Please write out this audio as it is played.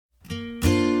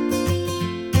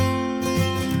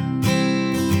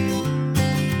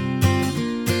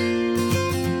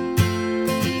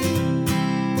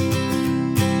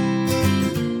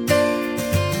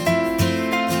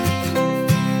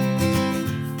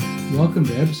Welcome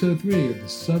to episode 3 of the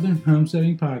Southern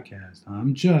Homesteading Podcast.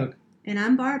 I'm Chuck. And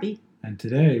I'm Barbie. And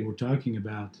today we're talking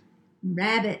about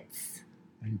Rabbits.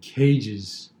 and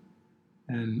cages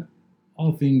and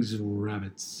all things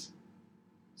rabbits.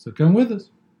 So come with us.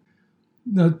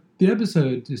 Now, the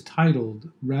episode is titled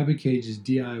Rabbit Cages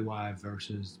DIY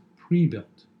versus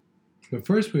Pre-Built. But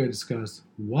first we're going to discuss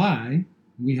why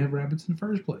we have rabbits in the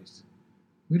first place.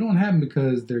 We don't have them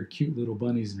because they're cute little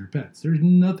bunnies and they're pets. There's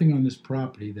nothing on this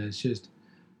property that's just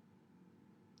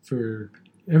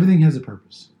everything has a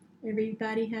purpose.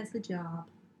 Everybody has a job.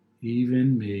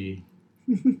 Even me.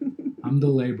 I'm the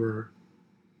laborer.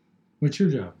 What's your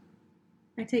job?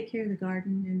 I take care of the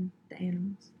garden and the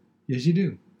animals. Yes, you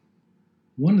do.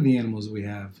 One of the animals we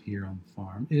have here on the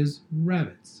farm is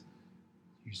rabbits.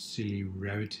 You see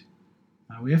rabbit.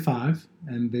 We have 5,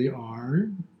 and they are...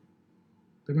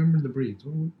 Remember the breeds.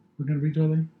 What kind of breeds are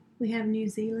they? We have New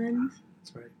Zealand.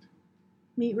 That's right.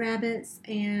 Meat rabbits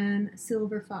and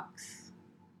silver fox.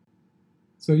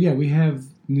 So yeah, we have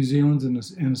New Zealand's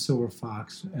and a silver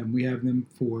fox, and we have them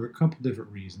for a couple different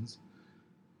reasons.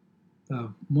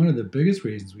 One of the biggest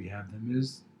reasons we have them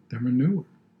is their manure.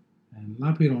 And a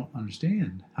lot of people don't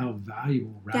understand how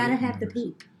valuable rabbit Gotta have the manure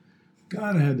is. poop.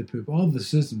 Gotta have the poop. All the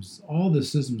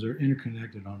systems are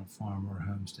interconnected on a farm or a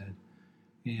homestead.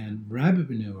 And rabbit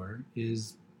manure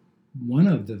is one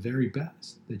of the very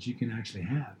best that you can actually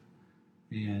have.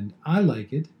 And I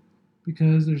like it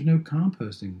because there's no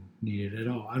composting needed at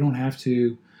all. I don't have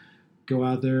to go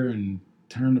out there and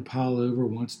turn the pile over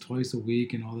once, twice a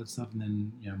week and all that stuff. And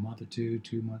then, a month or 2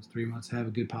 months, 3 months, have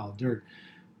a good pile of dirt.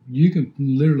 You can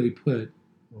literally put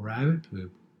rabbit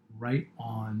poop right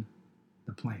on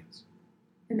the plants.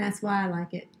 And that's why I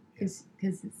like it. Because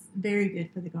it's very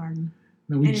good for the garden.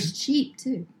 Now, it's cheap,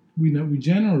 too. We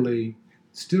generally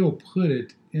still put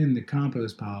it in the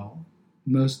compost pile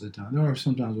most of the time. There are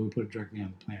sometimes we put it directly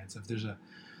on the plants. If there's a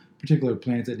particular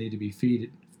plant that need to be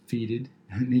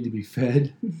need to be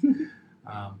fed,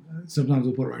 sometimes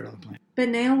we'll put it right on the plant. But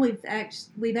now we've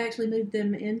actually moved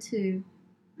them into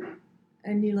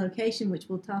a new location, which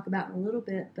we'll talk about in a little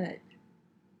bit. But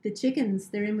the chickens,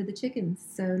 they're in with the chickens.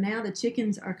 So now the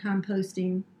chickens are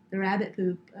composting the rabbit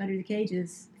poop under the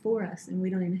cages for us, and we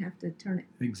don't even have to turn it.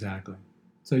 Exactly.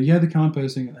 So you have the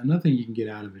composting. Another thing you can get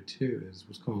out of it too is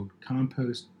what's called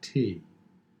compost tea.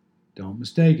 Don't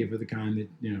mistake it for the kind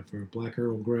that, for Black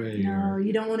Earl Grey. No,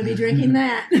 you don't want to be drinking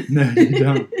that. No, you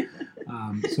don't.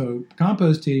 So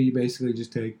compost tea, you basically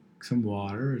just take some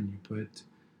water and you put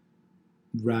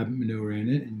rabbit manure in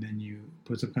it, and then you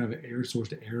put some kind of an air source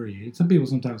to aerate it. Some people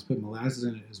sometimes put molasses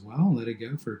in it as well and let it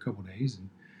go for a couple days, and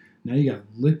now you got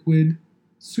liquid,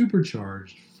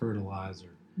 supercharged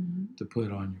fertilizer to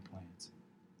put on your plants,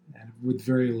 and with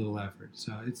very little effort.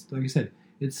 So it's like I said,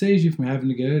 it saves you from having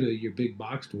to go to your big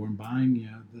box store and buying,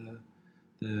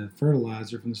 the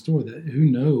fertilizer from the store. That who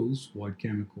knows what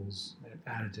chemicals and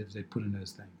additives they put in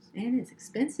those things. And it's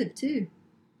expensive too.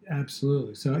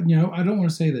 Absolutely. So I don't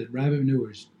want to say that rabbit manure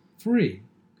is free.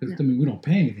 Because, we don't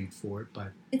pay anything for it,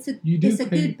 but it's a good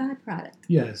byproduct.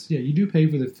 Yes, yeah, you do pay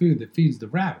for the food that feeds the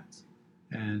rabbits.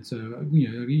 And so,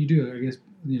 you do, I guess,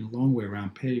 long way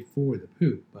around, pay for the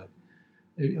poop. But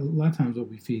a lot of times what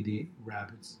we feed the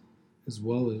rabbits, as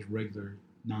well as regular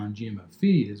non-GMO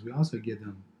feed, is we also give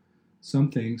them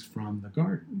some things from the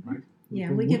garden, right?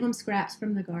 Yeah, we give them scraps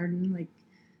from the garden, like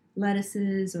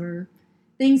lettuces or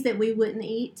things that we wouldn't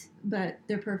eat, but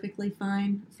they're perfectly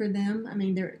fine for them. I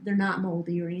mean, they're not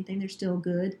moldy or anything. They're still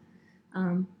good,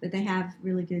 but they have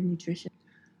really good nutrition.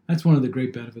 That's one of the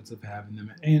great benefits of having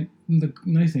them. And the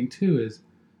nice thing, too, is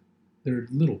they're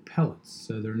little pellets.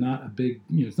 So they're not a big,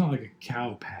 it's not like a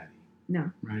cow patty.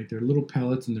 No. Right? They're little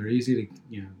pellets, and they're easy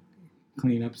to,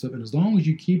 clean up stuff. And as long as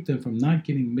you keep them from not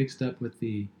getting mixed up with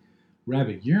the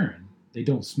rabbit urine, they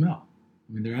don't smell.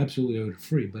 I mean, they're absolutely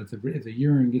odor-free, but if the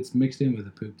urine gets mixed in with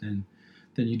the poop, then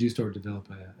you do start to develop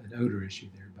an odor issue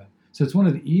there. But so it's one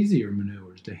of the easier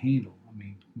manures to handle. I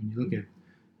mean, when you look at,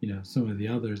 some of the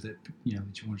others that you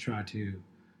want to try to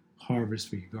harvest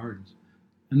for your gardens.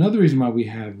 Another reason why we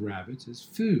have rabbits is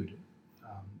food.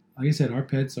 Like I said, our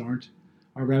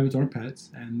rabbits aren't pets,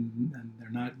 and they're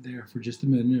not there for just the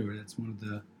manure. That's one of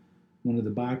the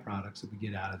byproducts that we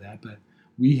get out of that. But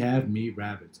we have meat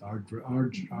rabbits. Our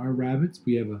rabbits,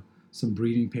 we have some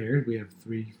breeding pairs. We have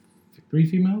three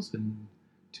females and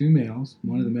 2 males.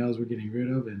 One of the males we're getting rid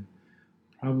of, and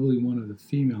probably one of the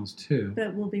females too.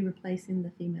 But we'll be replacing the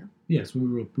female. Yes, we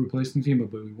will replacing the female,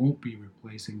 but we won't be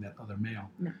replacing that other male.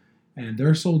 No. And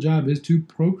their sole job is to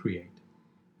procreate.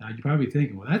 Now you're probably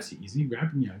thinking, well, that's easy.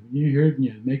 You hear it,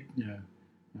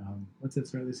 What's that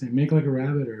story they say? Make like a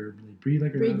rabbit, or breed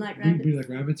like a Breed rabbit. like rabbits. Breed like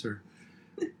rabbits, or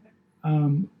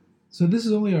so this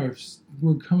is only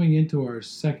we're coming into our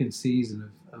second season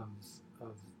of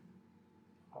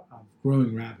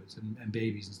growing rabbits and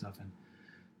babies and stuff. And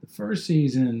the first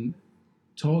season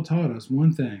taught us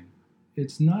one thing: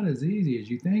 it's not as easy as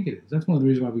you think it is. That's one of the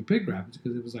reasons why we picked rabbits,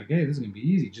 because it was like, hey, this is gonna be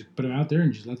easy. Just put them out there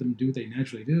and just let them do what they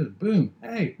naturally do, and boom,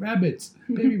 hey, rabbits,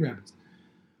 baby rabbits.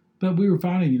 But we were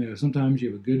finding, sometimes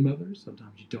you have a good mother,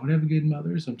 sometimes you don't have a good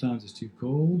mother, sometimes it's too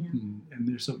cold, and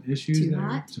there's some issues Too there.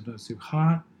 hot. Sometimes too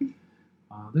hot.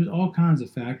 There's all kinds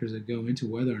of factors that go into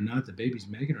whether or not the babies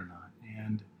make it or not.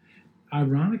 And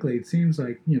ironically, it seems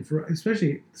like, for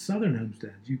especially southern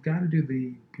homesteads, you've got to do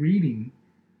the breeding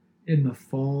in the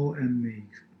fall and the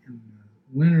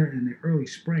winter and the early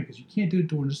spring, because you can't do it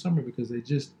during the summer because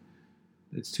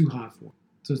it's too hot for them.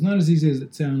 So it's not as easy as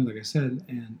it sounds, like I said.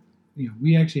 And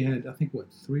we actually had, I think,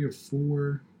 3 or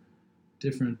 4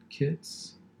 different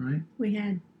kits, right? We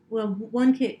had,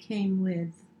 one kit came with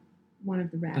one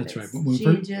of the rabbits. That's right.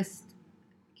 She just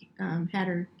had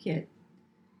her kit,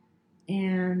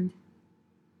 and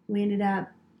we ended up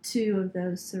 2 of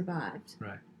those survived.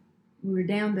 Right. We were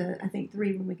down to, I think,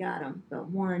 3 when we got them, but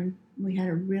one, we had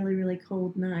a really, really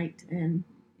cold night, and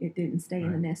it didn't stay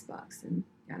in the nest box and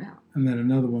got out. And then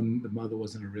another one, the mother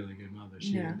wasn't a really good mother.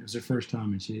 It was her first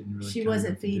time, and she didn't really. She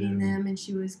wasn't feeding them, and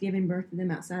she was giving birth to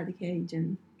them outside the cage,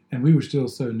 and we were still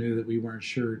so new that we weren't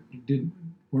sure,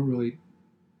 weren't really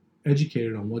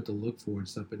educated on what to look for and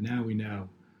stuff. But now we know,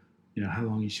 how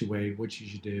long you should wait, what you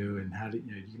should do, and how to,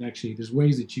 you can actually, there's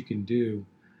ways that you can do.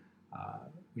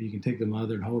 Where you can take the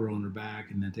mother and hold her on her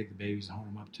back, and then take the babies and hold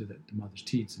them up to the mother's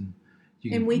teats,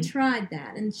 and we tried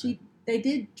that, and they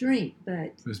did drink,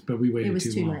 but we waited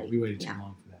too long. late. We waited too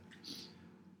long for that.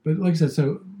 But like I said,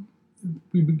 so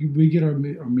we get our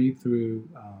meat through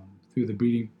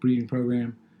the breeding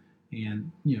program, and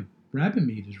rabbit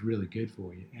meat is really good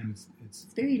for you, and it's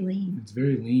very lean. It's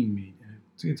very lean meat, and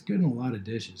it's good in a lot of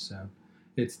dishes. So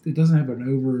it doesn't have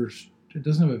it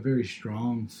doesn't have a very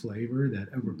strong flavor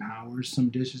that overpowers some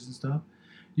dishes and stuff.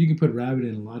 You can put rabbit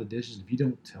in a lot of dishes. If you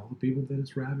don't tell the people that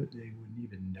it's rabbit, they wouldn't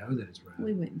even know that it's rabbit.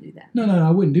 We wouldn't do that. No, I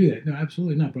wouldn't do that. No,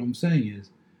 absolutely not. But what I'm saying is,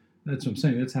 that's what I'm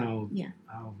saying. That's how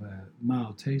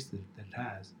mild taste that it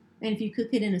has. And if you cook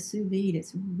it in a sous vide,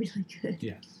 it's really good.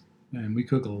 Yes. And we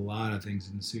cook a lot of things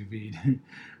in the sous vide.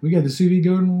 We got the sous vide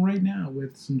going right now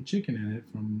with some chicken in it.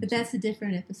 But that's a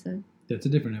different episode. That's a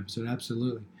different episode,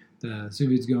 absolutely. The sous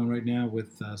vide's going right now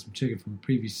with some chicken from a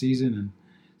previous season. And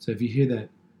so if you hear that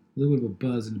little bit of a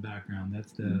buzz in the background,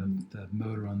 that's the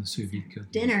motor on the sous vide cooking.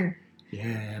 Dinner.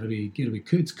 Yeah, it'll be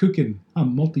it's cooking.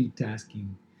 I'm multitasking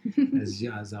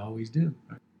as I always do.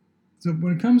 Right? So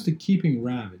when it comes to keeping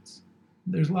rabbits,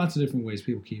 there's lots of different ways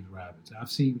people keep rabbits.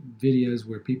 I've seen videos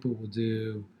where people will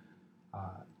do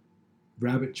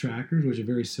rabbit trackers, which are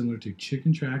very similar to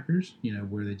chicken trackers,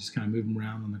 where they just kind of move them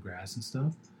around on the grass and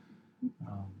stuff.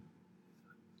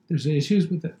 There's issues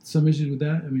with that. Some issues with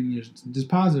that. I mean, there's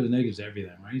positives and negatives to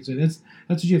everything, right? So that's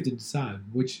what you have to decide,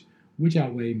 which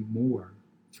outweigh more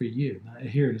for you. Now,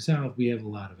 here in the South, we have a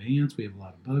lot of ants. We have a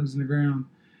lot of bugs in the ground.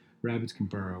 Rabbits can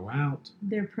burrow out.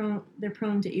 They're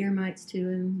prone to ear mites too,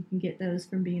 and you can get those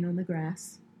from being on the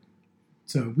grass.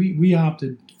 So we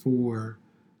opted for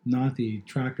not the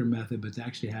tractor method, but to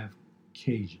actually have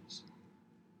cages.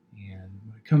 And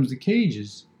when it comes to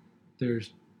cages,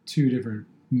 there's 2 different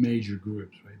major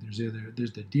groups, right?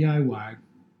 There's the DIY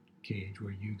cage,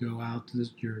 where you go out to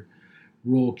your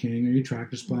Royal King or your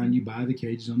Tractor Supply, and you buy the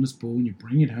cages on the spool, and you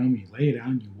bring it home, you lay it out,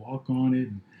 and you walk on it,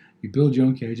 and you build your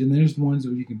own cage. And there's the ones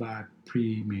that you can buy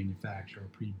pre-manufactured or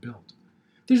pre-built.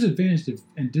 There's advantage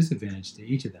and disadvantage to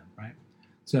each of them, right?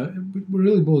 So what it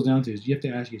really boils down to is you have to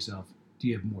ask yourself, do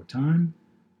you have more time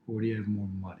or do you have more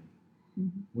money?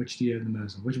 Mm-hmm. Which do you have the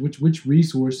most of? Which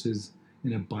resource is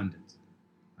in abundance?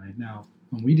 Right? Now,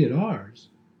 when we did ours,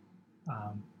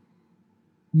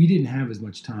 we didn't have as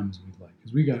much time as we'd like,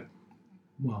 because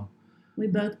we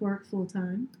both work full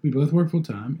time.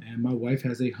 And my wife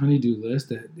has a honey-do list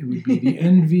that it would be the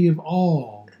envy of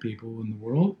all people in the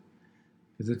world,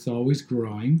 because it's always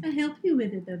growing. I help you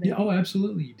with it, though. Baby. Yeah, oh,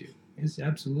 absolutely you do. Yes,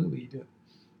 absolutely you do.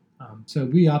 So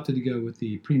we opted to go with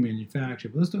the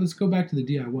pre-manufactured. But let's go back to the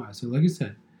DIY. So like I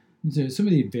said, some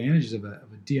of the advantages of a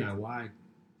DIY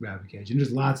rabbit cage, and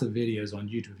there's lots of videos on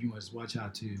YouTube if you want to watch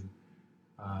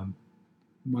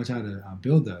how to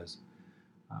build those.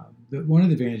 One of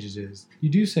the advantages is you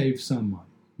do save some money,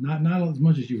 not as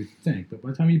much as you would think, but by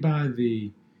the time you buy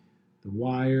the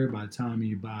wire, by the time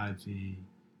you buy the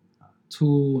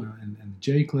tool and the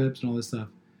J clips and all this stuff,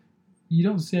 you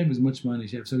don't save as much money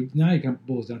as you have. So now it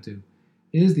boils down to,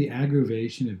 is the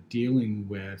aggravation of dealing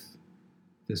with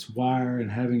this wire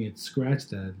and having it scratch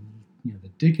the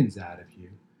dickens out of you,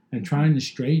 and trying to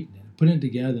straighten it, put it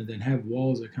together, and then have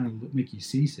walls that kind of make you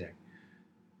seasick,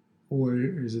 or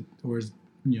is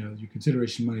your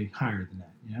consideration money higher than that?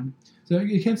 So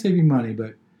it can save you money,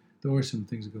 but there are some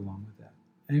things that go along with that,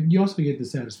 and you also get the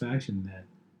satisfaction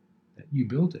that you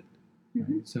built it. Right?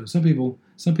 Mm-hmm. So some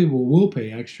people will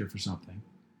pay extra for something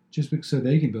just because so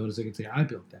they can build it, so they can say I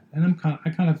built that, and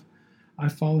I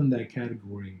fall in that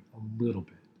category a little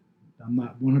bit. I'm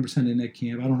not 100% in that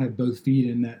camp. I don't have both feet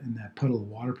in that puddle of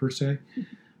water per se.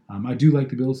 I do like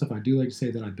to build stuff. I do like to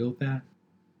say that I built that.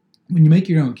 When you make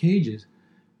your own cages,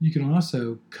 you can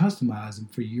also customize them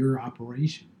for your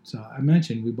operation. So I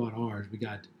mentioned we bought ours. We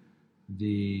got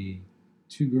the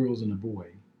 2 girls and a boy.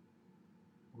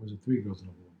 Or was it 3 girls and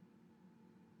a boy?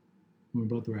 When we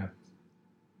bought the rabbits.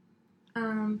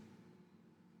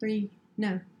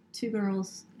 2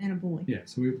 girls and a boy. Yeah,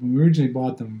 so when we originally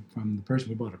bought them from the person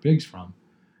we bought our pigs from,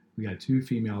 we got 2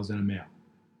 females and a male.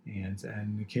 And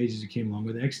the cages that came along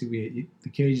with it, actually the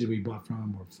cages we bought from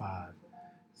them were 5.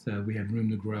 So we had room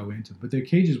to grow into. But their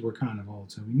cages were kind of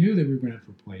old, so we knew that we were going to have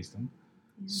to replace them.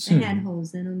 They had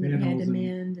holes in them that we had to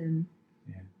mend, and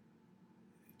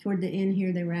toward the end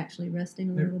here they were actually rusting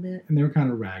a little bit. And they were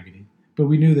kind of raggedy. But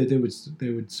we knew that they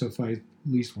would suffice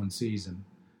at least one season,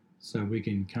 so we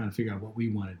can kind of figure out what we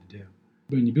wanted to do.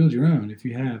 But when you build your own,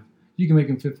 you can make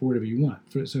them fit for whatever you want.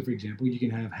 So for example, you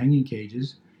can have hanging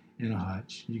cages in a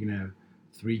hutch. You can have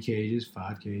 3 cages,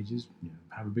 5 cages,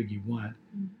 however big you want.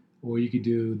 Mm-hmm. Or you could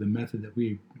do the method that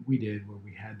we did, where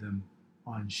we had them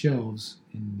on shelves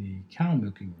in the cow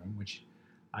milking room, which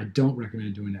I don't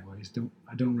recommend doing that way.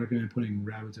 I don't recommend putting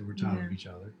rabbits over top of each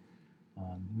other.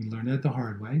 We learned that the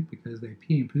hard way because they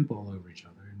pee and poop all over each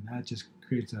other, and that just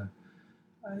creates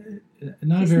it's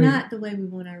not the way we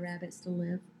want our rabbits to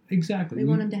live. Exactly. We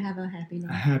want them to have a happy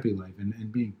life. A happy life,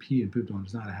 and being pee and pooped on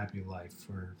is not a happy life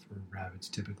for rabbits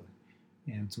typically.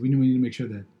 And so we need to make sure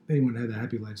that they want to have that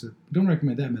happy life. So we don't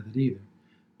recommend that method either.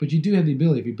 But you do have the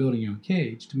ability, if you're building your own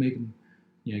cage, to make them,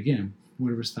 again,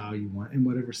 whatever style you want and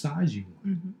whatever size you want.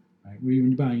 Mm-hmm. Right? When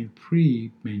you're buying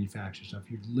pre-manufactured stuff,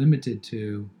 you're limited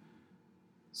to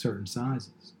certain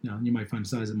sizes. Now, you might find a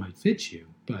size that might fit you,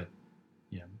 but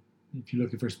if you're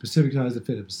looking for a specific size to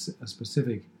fit a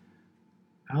specific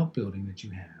outbuilding that you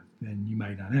have, then you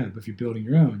might not have it. But if you're building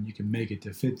your own, you can make it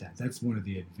to fit that. That's one of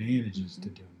the advantages to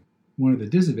doing it. One of the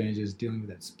disadvantages is dealing with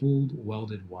that spooled,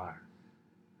 welded wire.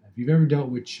 If you've ever dealt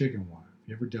with chicken wire, if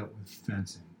you ever dealt with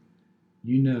fencing,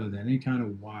 you know that any kind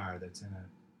of wire that's in a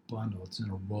bundle, it's in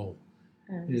a roll,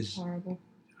 is horrible.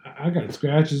 I got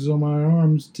scratches on my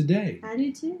arms today. I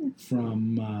do too.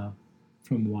 From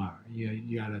wire.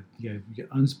 You gotta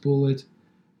unspool it.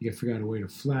 You gotta figure out a way to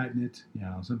flatten it.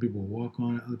 Some people walk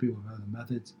on it. Other people have other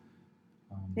methods.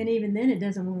 And even then, it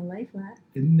doesn't want to lay flat.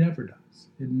 It never does.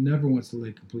 It never wants to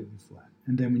lay completely flat.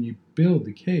 And then when you build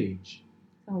the cage,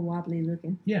 it's all wobbly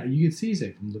looking. Yeah, you get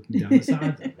seasick from looking down the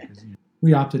sides of it. Because,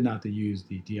 we opted not to use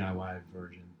the DIY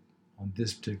version on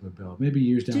this particular build. Maybe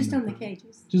years down just on the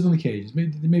cages. Just on the cages.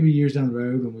 Maybe years down the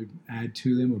road when we add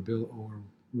to them or build or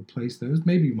replace those,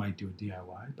 maybe you might do a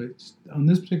DIY. But on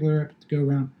this particular go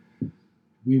around,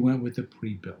 we went with the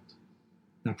pre-built.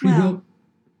 Now pre-built. Well,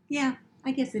 yeah. I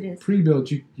guess it is.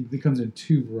 Pre-built, it comes in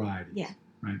 2 varieties. Yeah.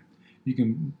 Right.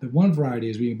 The one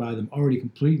variety is we can buy them already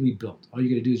completely built. All you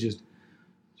got to do is just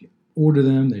order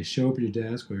them. They show up at your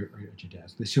desk or at your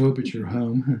desk. They show up at your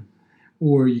home,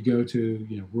 or you go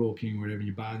to Rural King or whatever.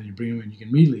 You buy them, you bring them, and you can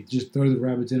immediately just throw the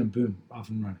rabbits in and boom, off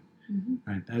and running. Mm-hmm.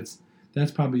 Right.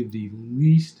 That's probably the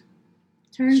least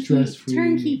stress-free,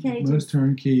 turnkey cages. Most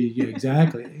turnkey. Yeah,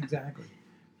 exactly, exactly.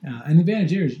 And the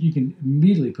advantage here is you can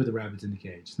immediately put the rabbits in the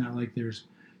cage. It's not like you're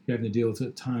having to deal with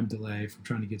a time delay from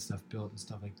trying to get stuff built and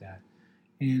stuff like that.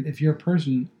 And if you're a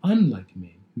person unlike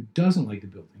me who doesn't like to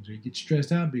build things, or you get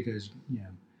stressed out because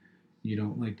you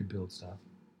don't like to build stuff,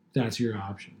 that's your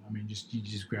option. I mean, you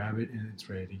just grab it and it's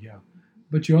ready to go.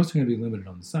 But you're also going to be limited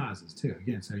on the sizes too.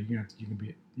 Again, so you can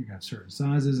have certain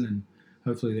sizes, and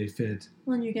hopefully they fit.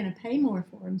 Well, and you're going to pay more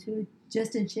for them too,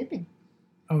 just in shipping.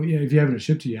 Oh, yeah, if you have it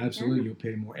shipped to you, absolutely, You'll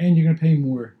pay more. And you're going to pay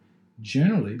more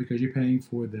generally because you're paying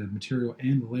for the material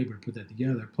and the labor to put that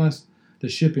together, plus the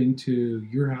shipping to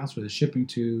your house or the shipping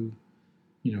to,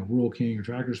 Rural King or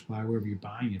Tractor Supply, wherever you're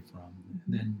buying it from.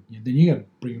 Mm-hmm. Then you got to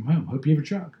bring them home. Hope you have a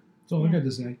truck. That's all I got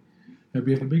to say. Hope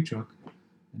you have a big truck,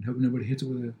 and hope nobody hits it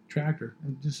with a tractor.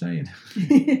 I'm just saying.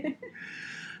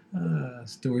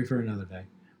 Story for another day.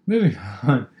 Moving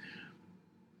on.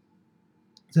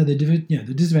 So the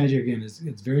disadvantage again is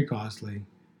it's very costly.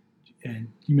 and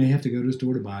you may have to go to a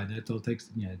store to buy that. They'll take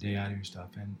a day out of your stuff,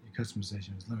 and your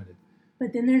customization is limited.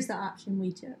 But then there's the option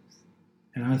we chose.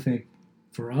 And I think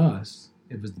for us,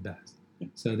 it was the best. Yeah.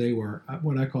 So they were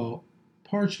what I call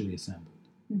partially assembled.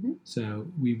 Mm-hmm. So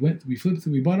we flipped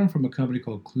through. We bought them from a company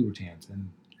called Klubertans, and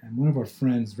one of our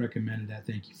friends recommended that.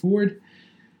 Thank you, Ford.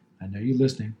 I know you're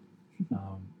listening.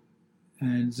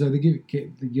 And so they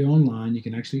go online. You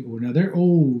can actually order. Now they're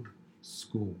old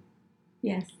school.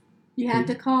 Yes, you have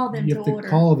to call them to order. You have to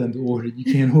call them to order.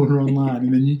 You can't order online,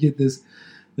 and then you get this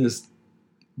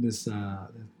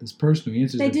person who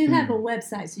answers. They do phone. have a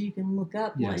website, so you can look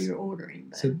up what you're ordering.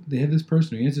 But. So they have this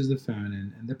person who answers the phone,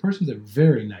 and the person's a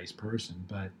very nice person,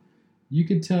 but you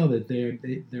can tell that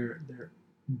they're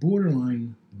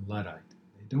borderline Luddite.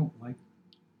 They don't like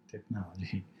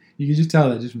technology. You can just tell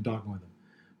that just from talking with them.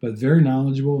 But very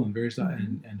knowledgeable and very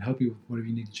and help you with whatever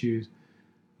you need to choose.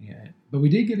 Yeah. But we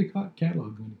did get a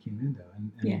catalog when it came in, though,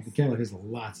 and yes. the catalog has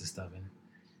lots of stuff in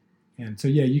it. And so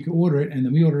you can order it, and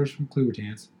then we ordered it from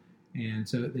Klubertans, and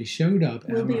so they showed up.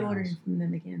 We'll be ordering from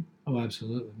them again. Oh,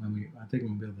 absolutely. I think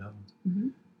we'll build the other ones. Mm-hmm.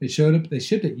 They showed up. They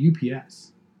shipped at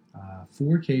UPS,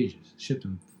 4 cages. Shipped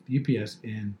them UPS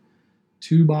in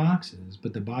 2 boxes,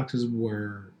 but the boxes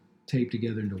were taped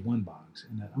together into one box.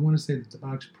 And I want to say that the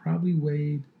box probably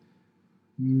weighed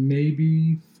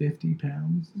maybe 50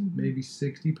 pounds, maybe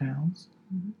 60 pounds.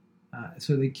 Mm-hmm.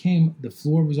 So they came. The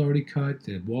floor was already cut.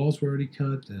 The walls were already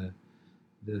cut.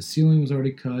 The ceiling was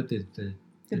already cut. The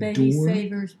baby door,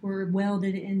 savers were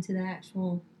welded into the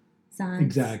actual sides.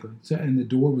 Exactly. So and the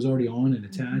door was already on and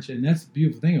attached. Mm-hmm. And that's the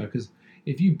beautiful thing about it, because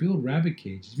if you build rabbit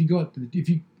cages, if you go out to if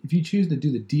you choose to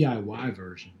do the DIY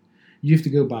version, you have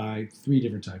to go buy 3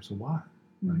 different types of wire.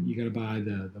 Right? Mm-hmm. You got to buy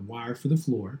the wire for the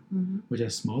floor, which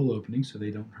has small openings so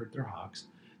they don't hurt their hocks.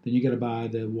 Then you got to buy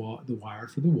the wire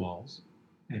for the walls.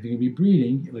 And if you're going to be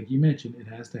breeding, like you mentioned, it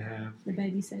has to have the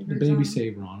baby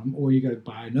saver on them, or you got to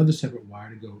buy another separate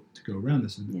wire to go around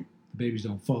this, so the babies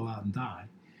don't fall out and die.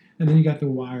 And then you got the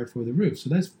wire for the roof. So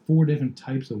that's 4 different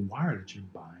types of wire that you're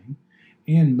buying.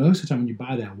 And most of the time when you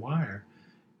buy that wire,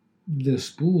 the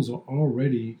spools are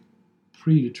already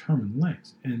predetermined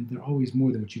lengths, and they're always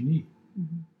more than what you need.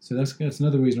 Mm-hmm. So that's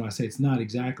another reason why I say it's not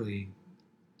exactly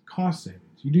cost savings.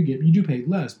 You do pay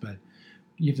less, but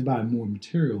you have to buy more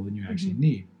material than you actually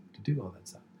need to do all that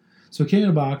stuff. So it came in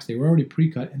a box. They were already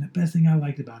pre-cut, and the best thing I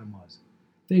liked about them was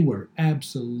they were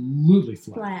absolutely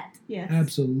flat. Flat, yes.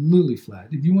 Absolutely flat.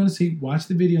 If you want to watch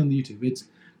the video on the YouTube. It's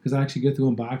because I actually go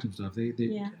through unboxing stuff. They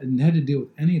hadn't had to deal with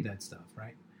any of that stuff,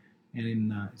 right?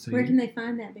 And where can they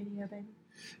find that video, baby?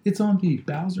 It's on the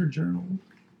Bowser Journal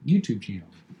YouTube channel.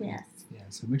 Yes. Yeah.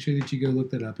 So make sure that you go look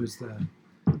that up. It's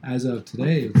as of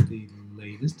today, it's the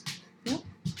latest. Yep.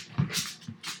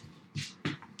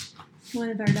 One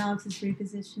of our dogs is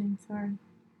repositioning. Sorry.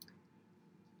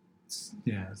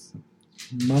 Yes.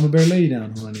 Mama bear lay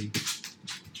down, honey.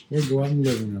 Or go out in the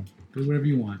living room. Do whatever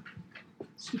you want.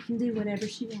 She can do whatever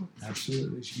she wants.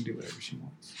 Absolutely, she can do whatever she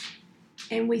wants.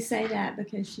 And we say that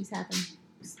because she's having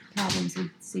problems with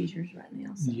seizures right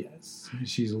now. So. Yes,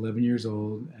 she's 11 years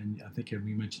old, and I think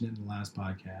we mentioned it in the last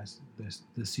podcast.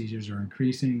 The seizures are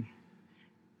increasing,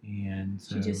 and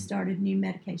so she just started new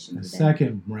medication. The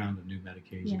second round of new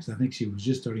medication. Yes. I think she was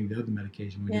just starting the other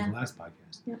medication when we did the last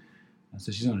podcast. Yep.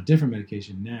 So she's on a different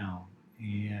medication now,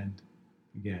 and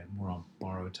again, we're on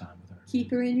borrowed time with her.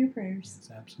 Keep her in your prayers. Yes,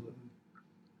 absolutely.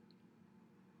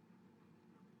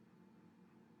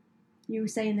 You were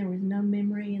saying there was no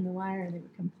memory in the wire; they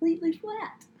were completely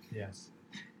flat. Yes,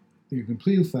 they were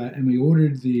completely flat, and we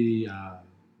ordered the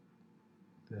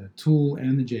tool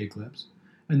and the J clips.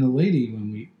 And the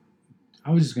lady,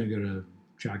 I was just going to go to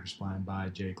Tractor Supply and buy a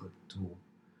J clip tool,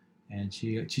 and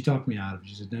she talked me out of it.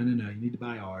 She said, "No, you need to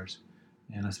buy ours."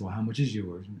 And I said, "Well, how much is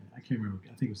yours?" And I can't remember.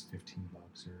 I think it was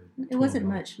 $15 or. It wasn't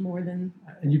much more than.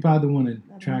 And you buy the one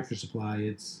at Tractor Supply.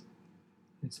 It's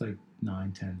like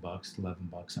 $9, $10,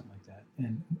 $11, something like that.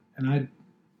 And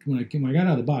when I got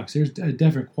out of the box, there's a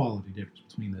definite quality difference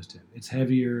between those two. It's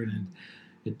heavier, and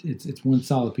it's one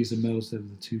solid piece of metal instead of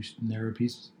the 2 narrow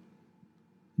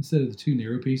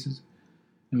pieces.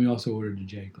 And we also ordered the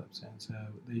J clips. And so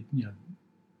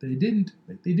they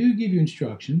do give you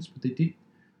instructions, but the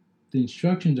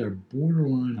instructions are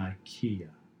borderline IKEA.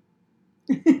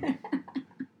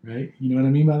 Right? You know what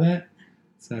I mean by that?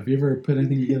 So if you ever put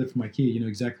anything together from IKEA, you know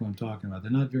exactly what I'm talking about.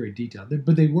 They're not very detailed,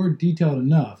 but they were detailed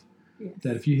enough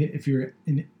that if you're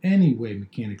in any way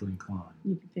mechanically inclined,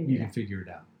 you can figure it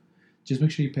out. Just make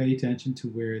sure you pay attention to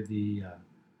where the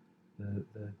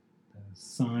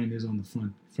sign is on the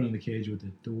front of the cage with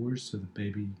the doors, so the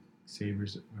baby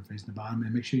savers are facing the bottom,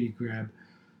 and make sure you grab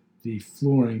the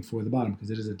flooring for the bottom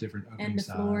because it is a different opening And the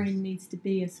size. flooring needs to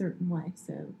be a certain way.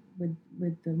 So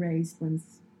with the raised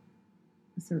ones,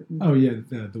 a certain. Oh yeah,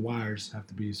 the wires have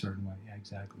to be a certain way. Yeah,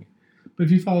 exactly. But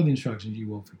if you follow the instructions, you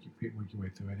will work your way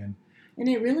through it. And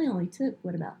it really only took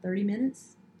about 30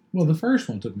 minutes. Well, the first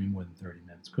one took me more than 30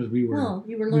 minutes because we were. Well,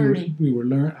 you were learning.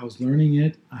 I was learning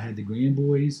it. I had the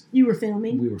grandboys. You were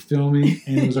filming. We were filming,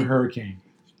 and it was a hurricane.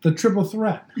 The triple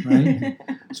threat, right?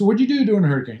 So what'd you do during a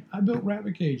hurricane? I built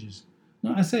rabbit cages.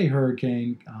 No, I say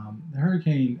hurricane. The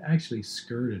hurricane actually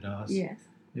skirted us. Yes.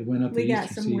 It went up. We the got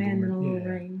eastern some wind and a seaboard. little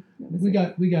rain.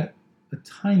 We got a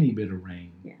tiny bit of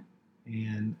rain. Yeah.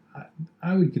 And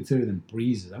I would consider them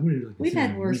breezes. I would really. We've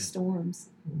had worse wind. storms.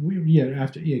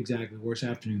 Exactly, worse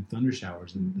afternoon thunder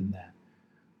showers than that.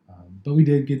 But we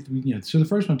did get, so the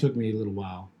first one took me a little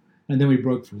while, and then we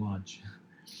broke for lunch.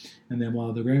 And then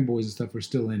while the grandboys and stuff were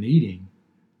still in eating,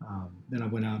 then I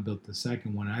went out and built the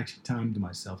second one. I actually timed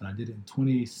myself, and I did it in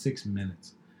 26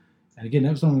 minutes. And again,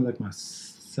 that was only like my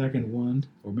second one,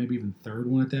 or maybe even third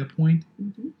one at that point.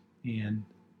 Mm-hmm. And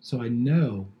so I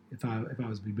know if I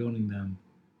was to be building them,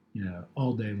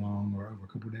 all day long or over a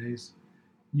couple of days,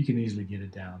 you can easily get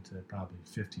it down to probably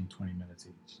 15, 20 minutes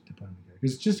each to put them together.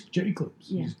 Because it's just J clips.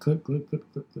 Yeah. You just clip, clip, clip,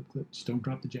 clip, clip, clip. Just don't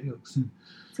drop the J hooks.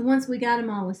 So once we got them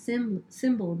all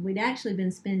assembled, we'd actually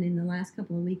been spending the last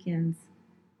couple of weekends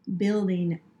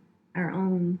building our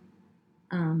own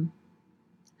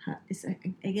hut.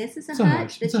 I guess it's a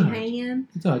hutch that you hang in.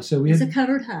 It's a hutch. So it's a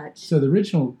covered hutch. So the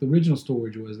original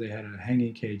storage was they had a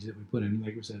hanging cage that we put in,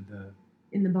 like we said,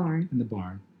 in the barn.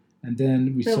 And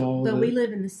then we saw. But we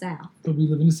live in the South. But we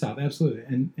live in the South, absolutely.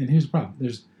 And here's the problem: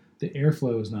 the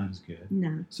airflow is not as good.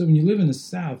 No. So when you live in the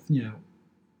South, a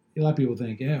lot of people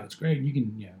think, yeah, it's great, you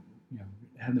can,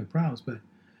 have no problems. But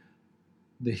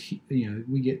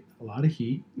we get a lot of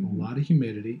heat, a lot of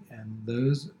humidity, and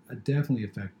those definitely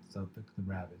affect the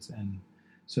rabbits. And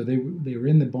so they were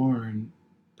in the barn,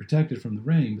 protected from the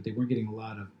rain, but they weren't getting a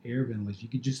lot of air ventilation. You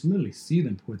could just literally see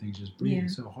them, poor things, just breathing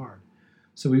so hard.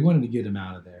 So we wanted to get them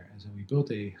out of there, and so we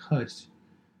built a hutch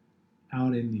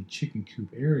out in the chicken coop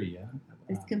area.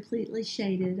 It's completely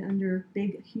shaded under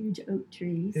big, huge oak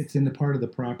trees. It's in the part of the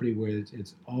property where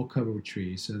it's all covered with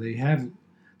trees. So they have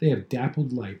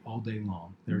dappled light all day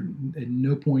long. They're at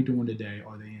no point during the day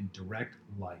are they in direct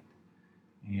light,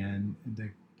 and the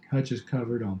hutch is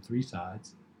covered on 3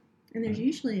 sides. And there's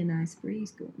usually a nice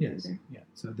breeze going through there. Yeah.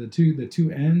 So the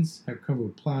two ends are covered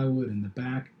with plywood, and the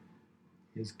back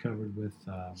is covered with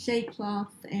shade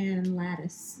cloth and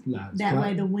lattice. That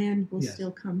way the wind will still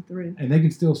come through. And they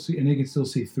can still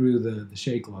see through the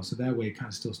shade cloth, so that way it kind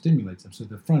of still stimulates them. So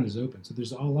the front is open, so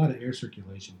there's a lot of air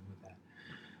circulation with that,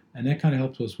 and that kind of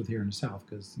helps us with here in the South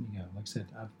because like I said,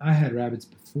 I had rabbits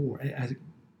before.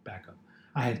 Back up,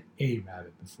 I had a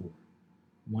rabbit before,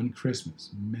 one Christmas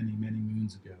many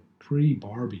moons ago,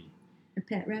 pre-Barbie. A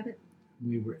pet rabbit.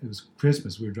 It was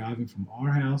Christmas. We were driving from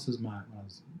our house when I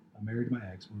was married to my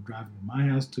ex. We were driving from my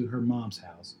house to her mom's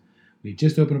house. We had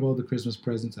just opened up all the Christmas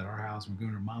presents at our house. We were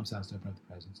going to her mom's house to open up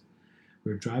the presents.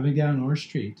 We were driving down our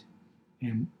street,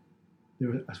 and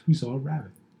we saw a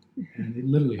rabbit, and it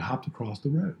literally hopped across the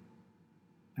road.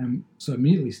 And so I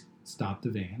immediately stopped the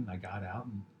van, and I got out,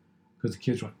 and because the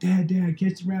kids were like, Dad,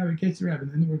 catch the rabbit.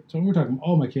 And we're talking,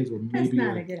 all my kids were maybe That's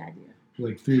not a good idea.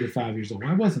 Like 3 to 5 years old.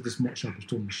 I wasn't this sharpest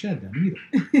tool in the shed then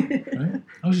either. Right?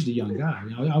 I was just a young guy.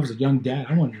 I was a young dad.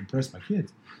 I wanted to impress my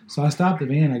kids. So I stopped the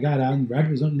van. I got out, and the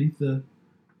rabbit was underneath the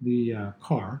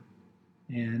car,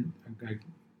 and I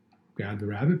grabbed the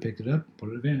rabbit, picked it up, put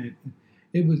it in the van.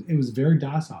 It was very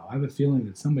docile. I have a feeling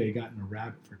that somebody had gotten a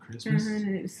rabbit for Christmas,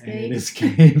 and it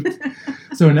escaped.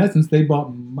 So in essence, they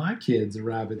bought my kids a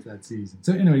rabbit that season.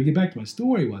 So anyway, to get back to my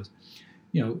story was,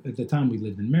 at the time we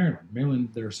lived in Maryland. Maryland,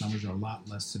 their summers are a lot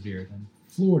less severe than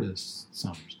Florida's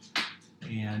summers.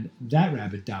 And that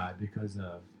rabbit died because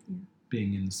of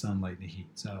being in the sunlight and the heat.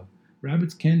 So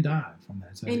rabbits can die from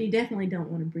that. So, and you definitely don't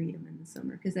want to breed them in the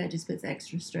summer because that just puts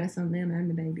extra stress on them and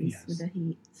the babies with the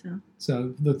heat.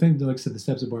 So the thing, like I said, the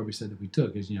steps that Barbie said that we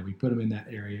took is, we put them in that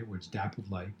area where it's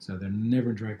dappled light. So they're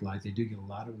never in direct light. They do get a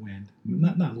lot of wind.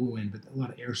 Not a little wind, but a lot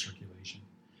of air circulation.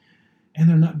 And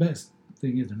they're not best.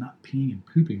 Thing is, they're not peeing and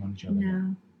pooping on each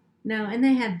other. No, and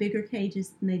they have bigger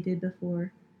cages than they did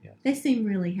before. Yes. They seem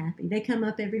really happy. They come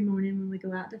up every morning when we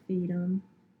go out to feed them,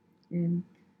 and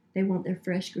they want their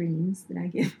fresh greens that I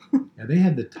give them. Yeah, they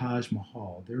had the Taj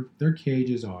Mahal. Their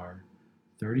cages are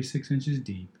 36 inches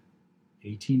deep,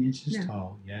 18 inches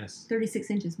tall. Yes. 36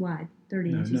 inches wide.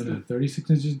 30 inches deep. 36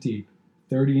 inches deep,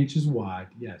 30 inches wide.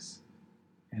 Yes,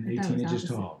 and 18 inches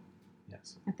tall.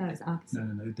 Yes. I thought it was opposite.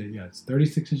 No. It's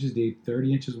 36 inches deep,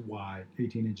 30 inches wide,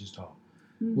 18 inches tall.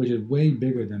 which is way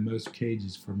bigger than most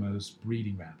cages for most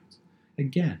breeding rabbits.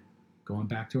 Again, going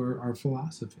back to our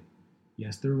philosophy.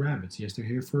 Yes, they're rabbits. Yes, they're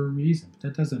here for a reason. But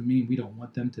that doesn't mean we don't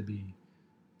want them to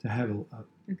have a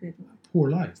good life. Poor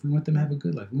life. We want them to have a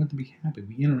good life. We want them to be happy.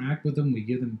 We interact with them. We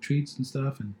give them treats and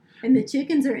stuff. And the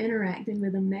chickens are interacting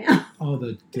with them now. Oh,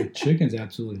 the chickens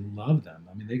absolutely love them.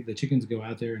 I mean, the chickens go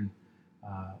out there and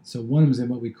so one of them is in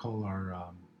what we call our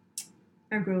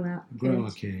grow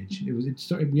out cage.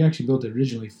 We actually built it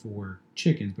originally for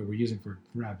chickens, but we're using it for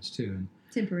rabbits too. And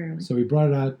temporarily. So we brought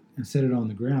it out and set it on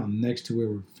the ground next to where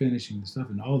we're finishing the stuff,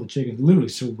 and all the chickens literally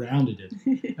surrounded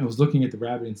it. I was looking at the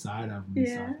rabbit inside of them and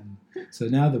stuff. And so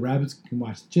now the rabbits can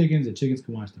watch the chickens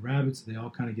can watch the rabbits. They all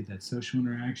kind of get that social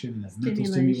interaction and that mental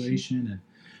stimulation,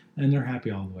 and they're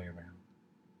happy all the way around.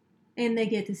 And they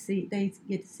get to see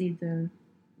the,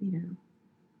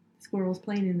 squirrels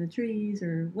playing in the trees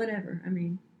or whatever. I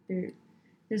mean,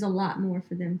 there's a lot more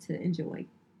for them to enjoy.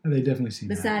 And they definitely seem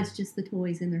besides happy. Just the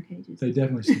toys in their cages. They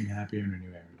definitely seem happier in their new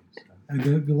areas. So. And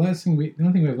the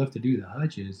only thing we have left to do the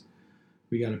hutch is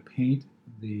we got to paint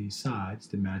the sides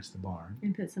to match the barn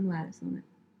and put some lattice on it.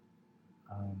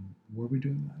 Were we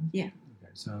doing that? Yeah.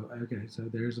 Okay, so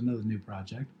there's another new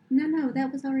project. No,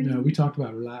 that was already. No, we talked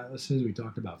about lattices. We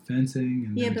talked about fencing,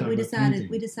 and but we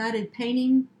decided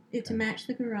painting it to match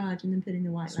the garage, and then putting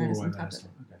the white lattice on top of it.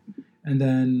 Okay, and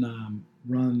then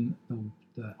run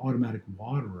the automatic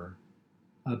waterer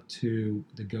up to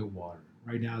the goat water.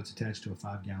 Right now, it's attached to a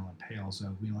 5-gallon pail,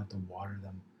 so we don't have to water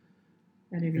them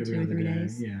every 2 or 3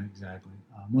 days. Yeah, exactly.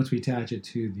 Once we attach it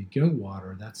to the goat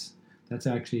water, that's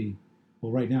actually.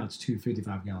 Well, right now it's 2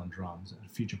 55-gallon drums. A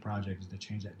future project is to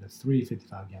change that to 3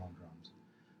 55-gallon drums.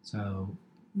 So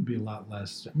it'd be a lot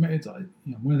less. I mean, it's one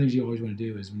of the things you always want to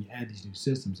do is when you add these new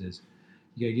systems is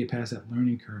you got to get past that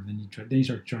learning curve. Then you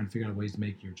start trying to figure out ways to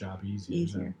make your job easier.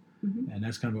 So, and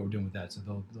that's kind of what we're doing with that. So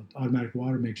the automatic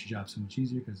water makes your job so much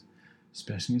easier because,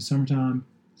 especially in the summertime,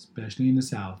 especially in the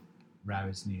South,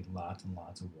 rabbits need lots and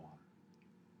lots of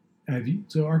water.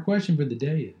 So our question for the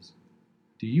day is,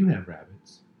 do you have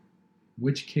rabbits?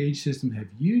 Which cage system have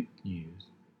you used?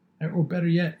 Or better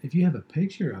yet, if you have a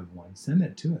picture of one, send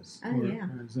that to us.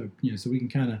 So we can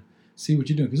kind of see what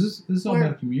you're doing. Because this is all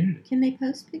about community. Can they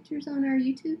post pictures on our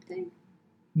YouTube thing?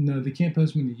 No, they can't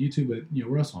post them on the YouTube, but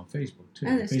we're also on Facebook too.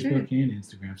 Oh, that's Facebook true. and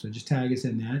Instagram. So just tag us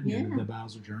in that, the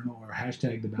Bowser Journal, or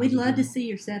hashtag the Bowser We'd love Journal. to see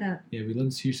your setup. Yeah, we'd love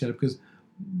to see your setup because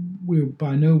we're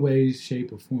by no way,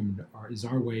 shape, or form is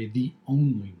our way the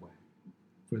only way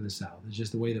for the South. It's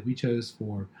just the way that we chose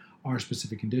for our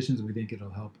specific conditions, and we think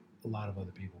it'll help a lot of other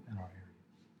people in our area.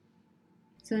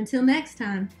 So until next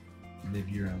time, live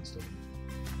your own story.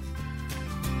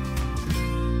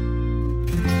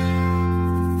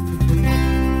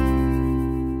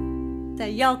 So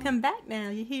y'all come back now,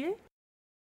 you hear?